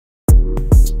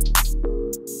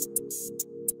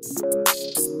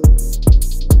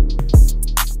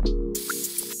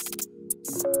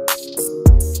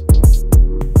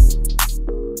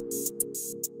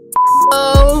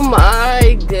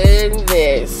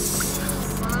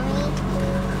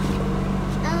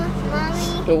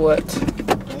What?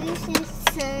 This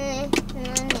is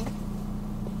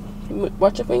money.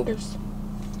 Watch your fingers.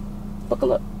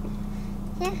 Buckle up.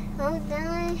 Yeah, hold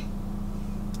on.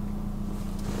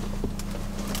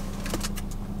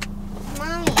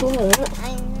 Mommy, What?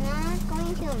 I'm not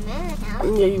going to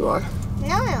America. Yeah, you are.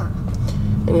 No.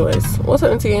 Anyways, what's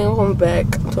up, TN? Welcome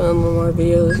back to another one of my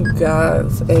videos, you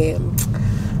guys. And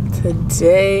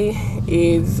today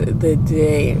is the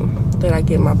day that I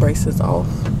get my braces off.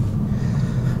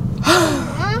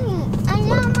 Mommy, I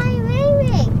got my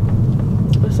baby.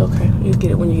 It's okay. You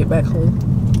get it when you get back home.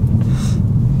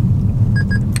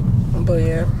 But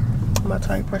yeah, my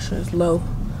tire pressure is low.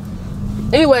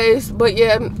 Anyways, but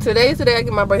yeah, today's the day I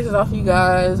get my braces off, you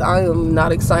guys. I am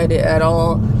not excited at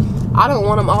all. I don't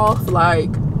want them off. Like,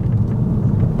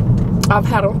 I've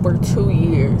had them for 2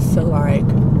 years, so like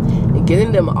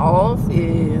getting them off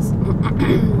is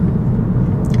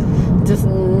just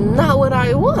not what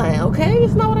I want. Okay,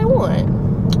 it's not what I want,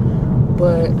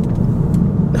 but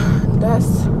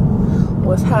that's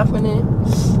what's happening.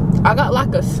 I got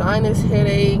like a sinus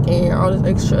headache and all this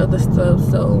extra other stuff,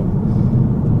 so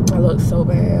I look so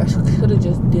bad. I could have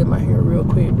just did my hair real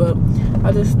quick, but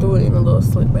I just threw it in a little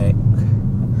slick back.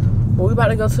 But we about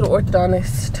to go to the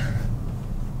orthodontist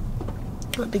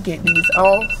to get these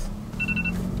off.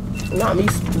 Not me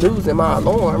losing my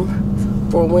alarm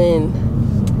for when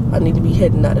I need to be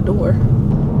heading out the door.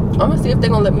 I'm gonna see if they're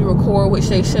gonna let me record, which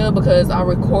they should, because I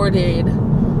recorded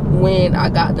when I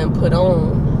got them put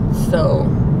on. So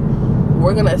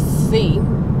we're gonna see.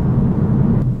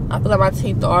 I feel like my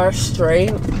teeth are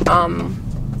straight. I'm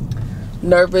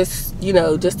nervous, you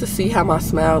know, just to see how my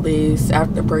smile is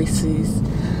after braces.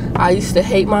 I used to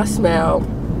hate my smile.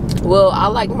 Well, I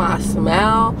like my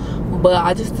smile, but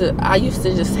I used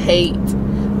to just hate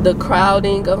the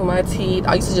crowding of my teeth.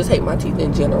 I used to just hate my teeth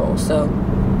in general. So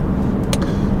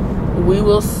we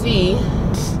will see.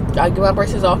 I get my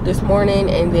braces off this morning,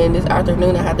 and then this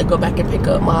afternoon I have to go back and pick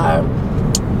up my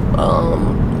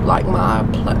like my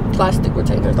plastic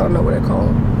retainers. I don't know what they're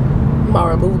called. My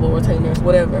removable retainers,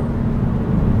 whatever.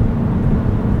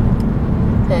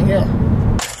 And yeah.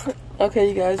 Okay,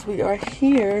 you guys, we are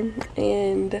here,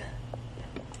 and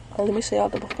let me show y'all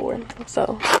the before.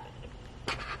 So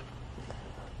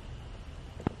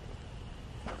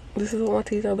this is what my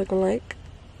teeth are looking like.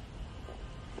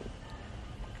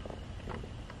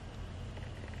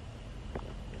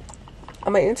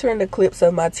 I'm gonna enter in the clips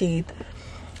of my teeth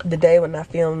the day when I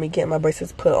film me getting my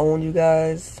braces put on, you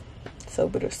guys. So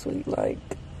bittersweet. Like,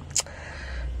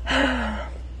 I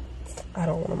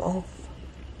don't want them off.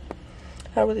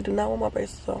 I really do not want my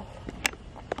braces off.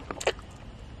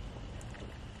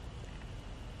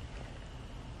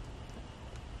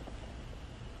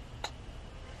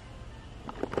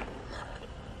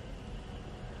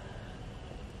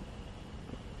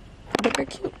 But they're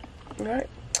cute. Alright.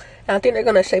 I think they're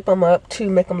gonna shape them up to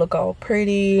make them look all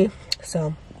pretty.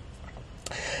 So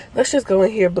let's just go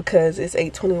in here because it's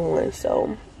 8:21.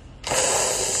 So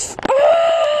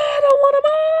I don't want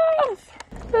them off.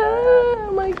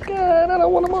 Oh my god, I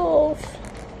don't want them off.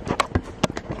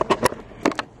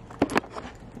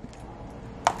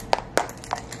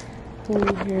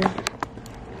 In here,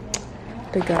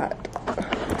 they got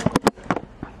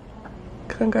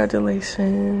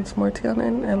congratulations, Martiona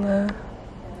and Ella.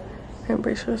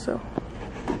 Embrace yourself.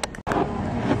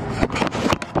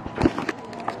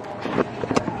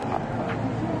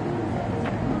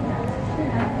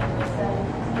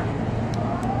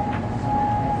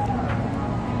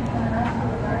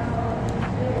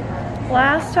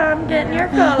 Last time getting your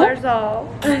colors off.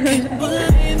 I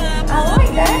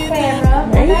like that camera.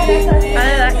 I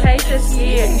know that case is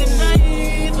cute.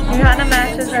 It kind of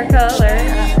matches her color.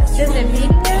 Does it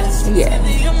video? Yeah.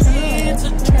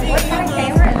 What kind of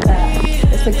camera is that?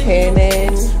 It's a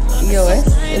Canon EOS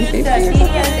M50. The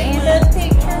videos and the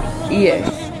pictures? Yes.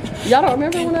 Y'all don't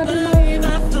remember when I did my hair? I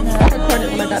recorded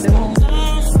when I got them home.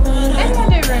 I do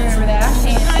remember that. I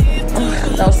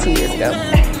can't. That was 2 years ago.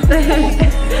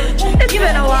 It's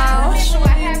been a while. So I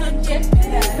haven't just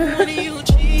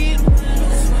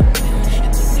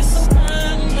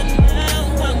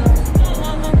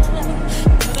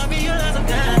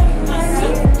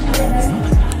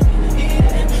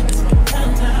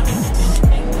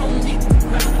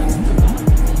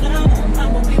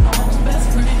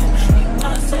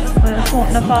Well, it's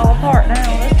wanting to fall apart now.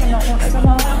 This one not wanting to come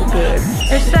off. Good.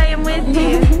 They're staying with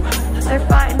you. They're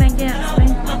fighting against me.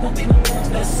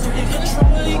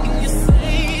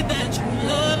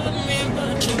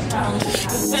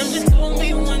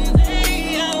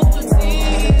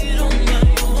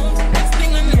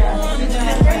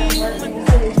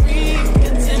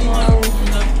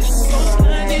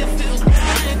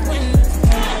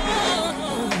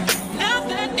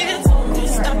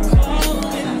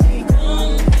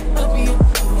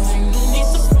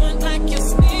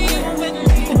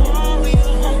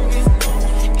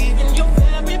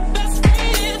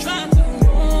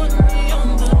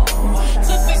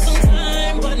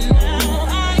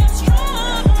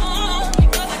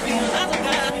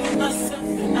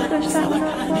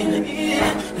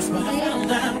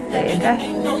 There you go.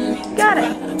 Got it.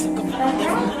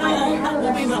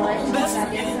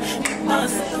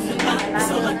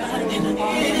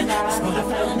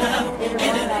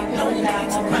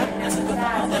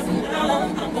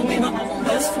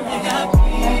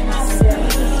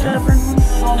 Stubborn.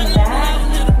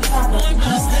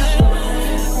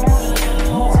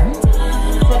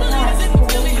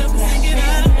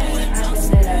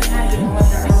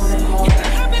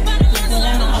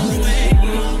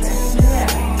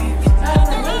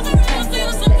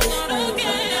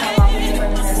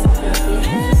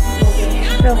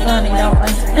 Feel funny, don't we?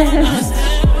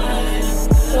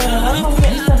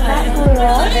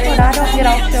 But I don't get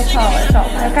off till college,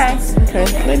 okay? Okay,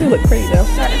 they do look pretty though.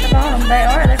 Right at the bottom, they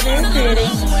are. They're very pretty.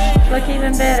 Look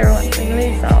even better once we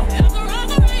leaves off.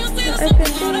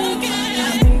 Open really bad.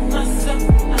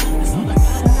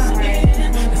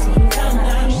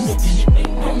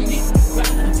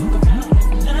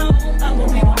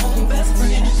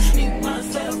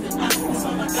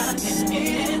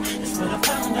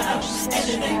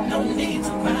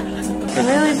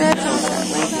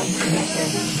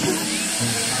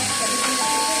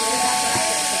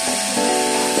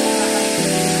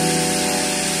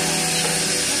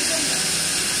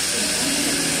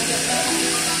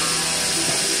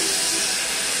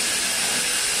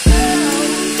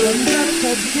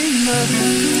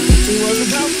 It was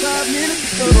about 5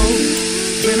 minutes ago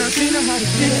when I seen her hot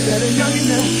chick that a youngin'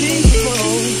 never seen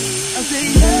before. I said,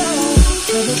 yo,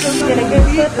 Get a good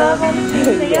foot love on the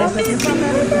video. I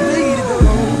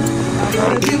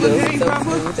gotta give a game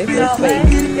proper. They feel Don't fake.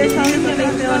 man. You're talking to me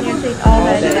feeling your teeth all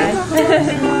day today.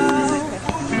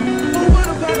 But what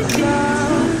about the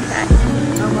smile?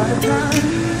 I'm out of time.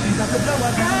 She's like a blow,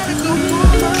 I gotta go for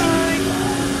mine.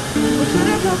 But should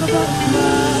I talk about the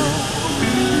smile?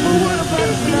 But what about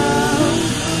the smile?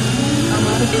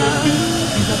 I'm out of time.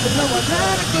 She's like a blow, I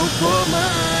gotta go for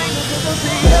mine. I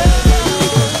say,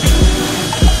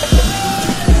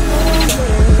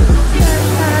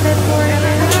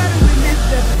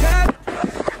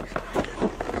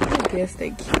 I guess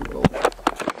they cute.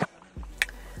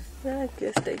 I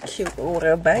guess they cute or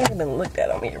whatever. But I ain't even looked at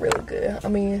them yet really good. I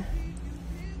mean,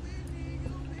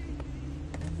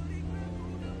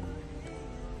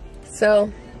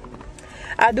 so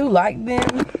I do like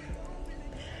them.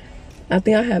 I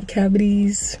think I have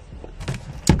cavities.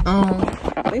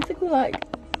 Basically, like,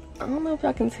 I don't know if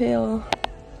I can tell,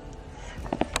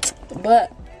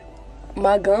 but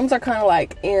my gums are kind of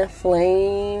like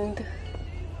inflamed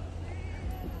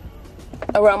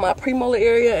around my premolar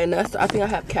area, and that's, I think I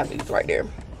have cavities right there.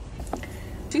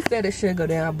 She said it should go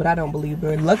down, but I don't believe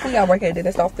her. Luckily, I work at a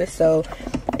dentist office, so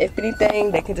if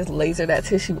anything, they can just laser that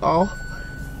tissue off.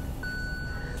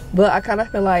 But I kind of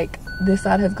feel like this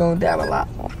side has gone down a lot.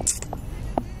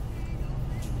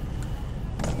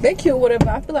 They're cute, whatever.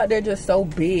 I feel like they're just so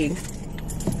big.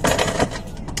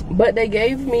 But they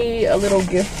gave me a little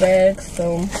gift bag,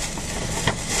 so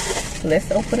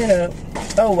let's open it up.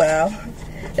 Oh, wow.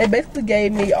 They basically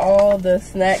gave me all the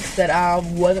snacks that I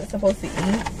wasn't supposed to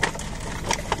eat.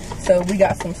 So we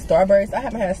got some Starburst. I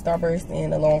haven't had Starburst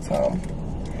in a long time.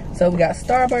 So we got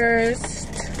Starburst,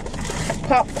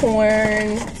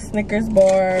 popcorn, Snickers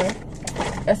bar.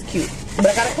 That's cute. But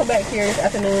I gotta come back here this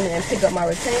afternoon and pick up my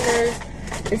retainers.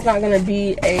 It's not gonna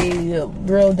be a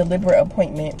real deliberate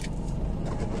appointment.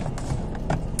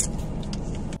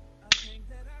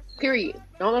 Period.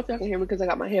 I don't know if y'all can hear me because I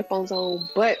got my headphones on,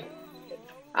 but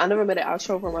I never made an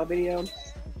outro for my video.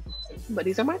 But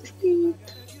these are my teeth.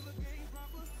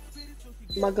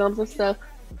 My gums and stuff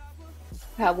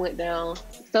have went down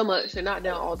so much. They're not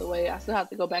down all the way. I still have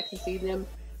to go back and see them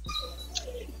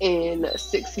in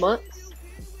 6 months.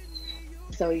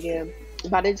 So yeah,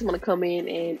 but I just want to come in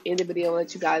and end the video and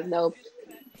let you guys know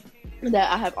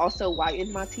that I have also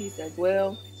whitened my teeth as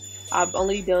well. I've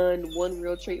only done one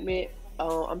real treatment.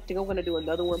 I think I'm going to do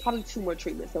another one, probably 2 more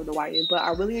treatments of the whitening, but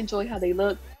I really enjoy how they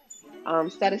look.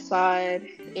 I'm satisfied,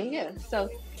 and yeah, so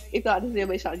if you like this video,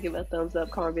 make sure to give it a thumbs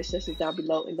up, comment your suggestions down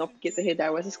below, and don't forget to hit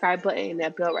that red subscribe button and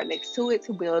that bell right next to it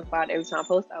to be notified every time I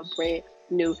post a brand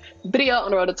new video on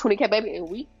the road to 20K, baby, and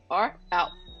we are out.